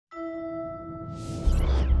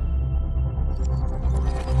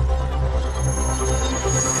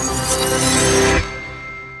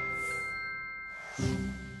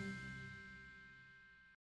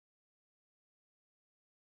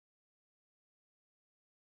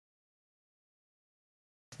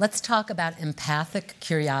Let's talk about empathic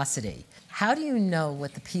curiosity. How do you know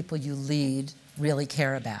what the people you lead really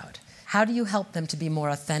care about? How do you help them to be more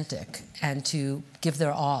authentic and to give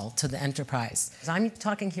their all to the enterprise? I'm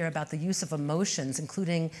talking here about the use of emotions,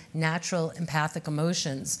 including natural empathic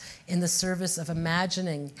emotions, in the service of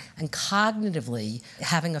imagining and cognitively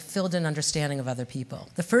having a filled-in understanding of other people.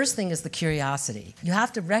 The first thing is the curiosity. You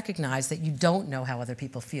have to recognize that you don't know how other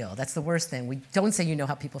people feel. That's the worst thing. We don't say you know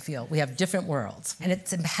how people feel. We have different worlds. And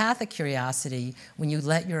it's empathic curiosity when you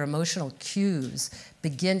let your emotional cues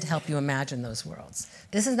begin to help you imagine those worlds.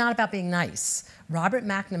 This is not about being nice. Robert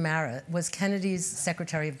McNamara was Kennedy's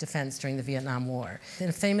Secretary of Defense during the Vietnam War. In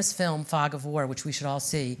a famous film, Fog of War, which we should all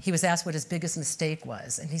see, he was asked what his biggest mistake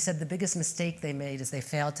was. And he said the biggest mistake they made is they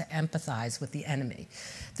failed to empathize with the enemy.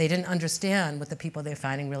 They didn't understand what the people they were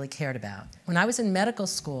fighting really cared about. When I was in medical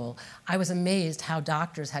school, I was amazed how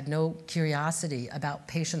doctors had no curiosity about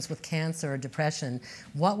patients with cancer or depression,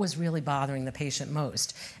 what was really bothering the patient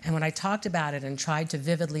most. And when I talked about it and tried to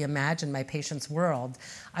vividly imagine my patient's world,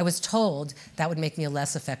 I was told that would make me a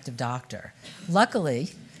less effective doctor.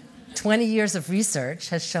 Luckily, 20 years of research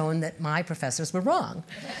has shown that my professors were wrong.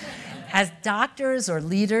 As doctors or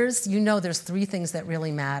leaders, you know there's three things that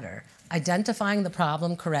really matter: identifying the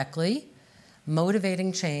problem correctly,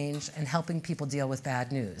 motivating change, and helping people deal with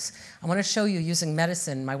bad news. I want to show you, using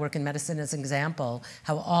medicine, my work in medicine as an example,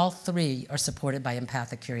 how all three are supported by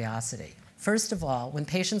empathic curiosity. First of all, when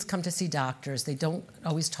patients come to see doctors, they don't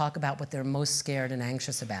always talk about what they're most scared and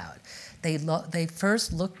anxious about. They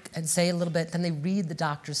first look and say a little bit, then they read the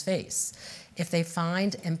doctor's face. If they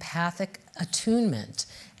find empathic attunement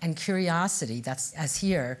and curiosity, that's as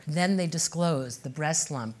here, then they disclose the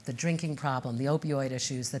breast lump, the drinking problem, the opioid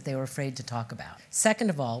issues that they were afraid to talk about. Second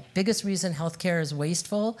of all, biggest reason healthcare is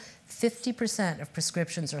wasteful, 50% of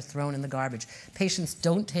prescriptions are thrown in the garbage. Patients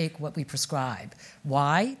don't take what we prescribe.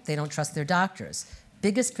 Why? They don't trust their doctors.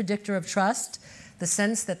 Biggest predictor of trust, the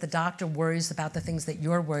sense that the doctor worries about the things that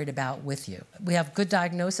you're worried about with you. We have good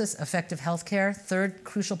diagnosis, effective healthcare. Third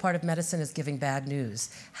crucial part of medicine is giving bad news.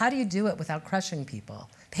 How do you do it without crushing people?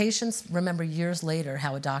 Patients remember years later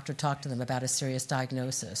how a doctor talked to them about a serious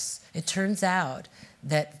diagnosis. It turns out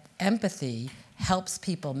that empathy helps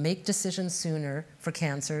people make decisions sooner for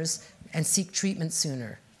cancers and seek treatment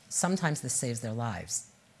sooner. Sometimes this saves their lives.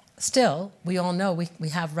 Still, we all know we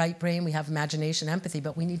have right brain, we have imagination, empathy,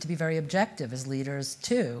 but we need to be very objective as leaders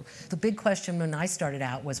too. The big question when I started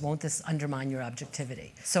out was, won't this undermine your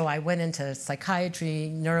objectivity? So I went into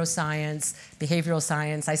psychiatry, neuroscience, behavioral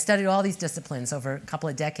science. I studied all these disciplines over a couple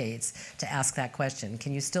of decades to ask that question.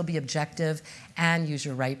 Can you still be objective and use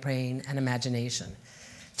your right brain and imagination?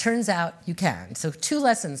 Turns out you can. So 2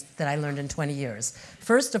 lessons that I learned in 20 years.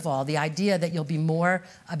 First of all, the idea that you'll be more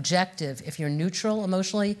objective if you're neutral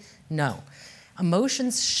emotionally, no.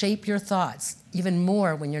 Emotions shape your thoughts even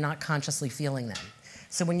more when you're not consciously feeling them.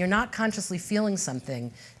 So when you're not consciously feeling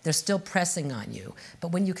something, they're still pressing on you.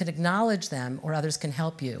 But when you can acknowledge them or others can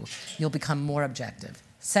help you, you'll become more objective.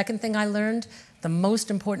 Second thing I learned, the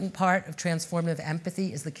most important part of transformative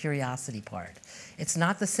empathy is the curiosity part. It's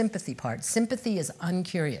not the sympathy part. Sympathy is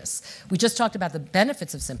uncurious. We just talked about the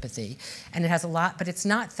benefits of sympathy, and it has a lot, but it's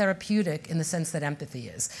not therapeutic in the sense that empathy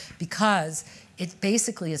is, because it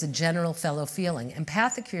basically is a general fellow feeling.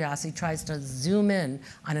 Empathic curiosity tries to zoom in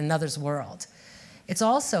on another's world. It's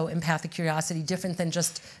also, empathic curiosity, different than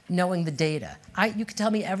just knowing the data. You could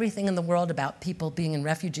tell me everything in the world about people being in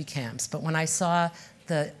refugee camps, but when I saw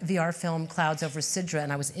the VR film Clouds Over Sidra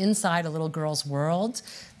and I was inside a little girl's world,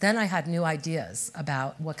 then I had new ideas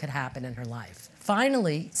about what could happen in her life.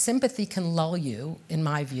 Finally, sympathy can lull you, in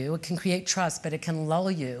my view. It can create trust, but it can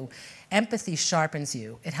lull you. Empathy sharpens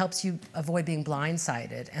you. It helps you avoid being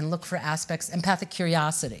blindsided and look for aspects, empathic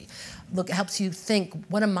curiosity. Look, it helps you think,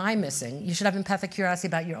 what am I missing? You should have empathic curiosity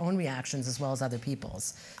about your own reactions as well as other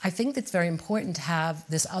people's. I think it's very important to have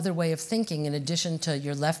this other way of thinking in addition to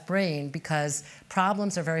your left brain, because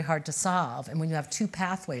problems are very hard to solve. And when you have 2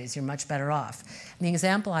 pathways, you're much better off. And the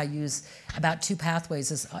example I use about 2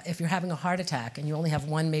 pathways is if you're having a heart attack and you only have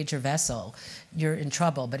 1 major vessel, you're in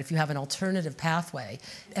trouble. But if you have an alternative pathway,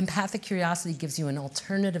 empathic curiosity gives you an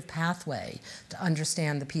alternative pathway to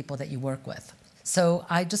understand the people that you work with. So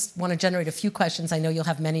I just want to generate a few questions. I know you'll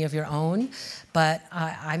have many of your own, but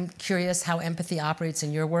I'm curious how empathy operates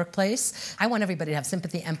in your workplace. I want everybody to have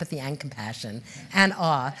sympathy, empathy, and compassion, and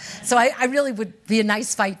awe. So I really would be a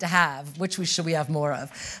nice fight to have, which should we have more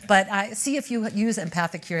of. But see if you use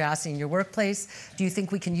empathic curiosity in your workplace. Do you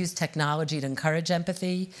think we can use technology to encourage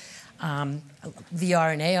empathy?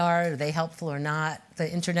 VR and AR, are they helpful or not?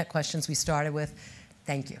 The internet questions we started with.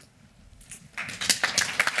 Thank you.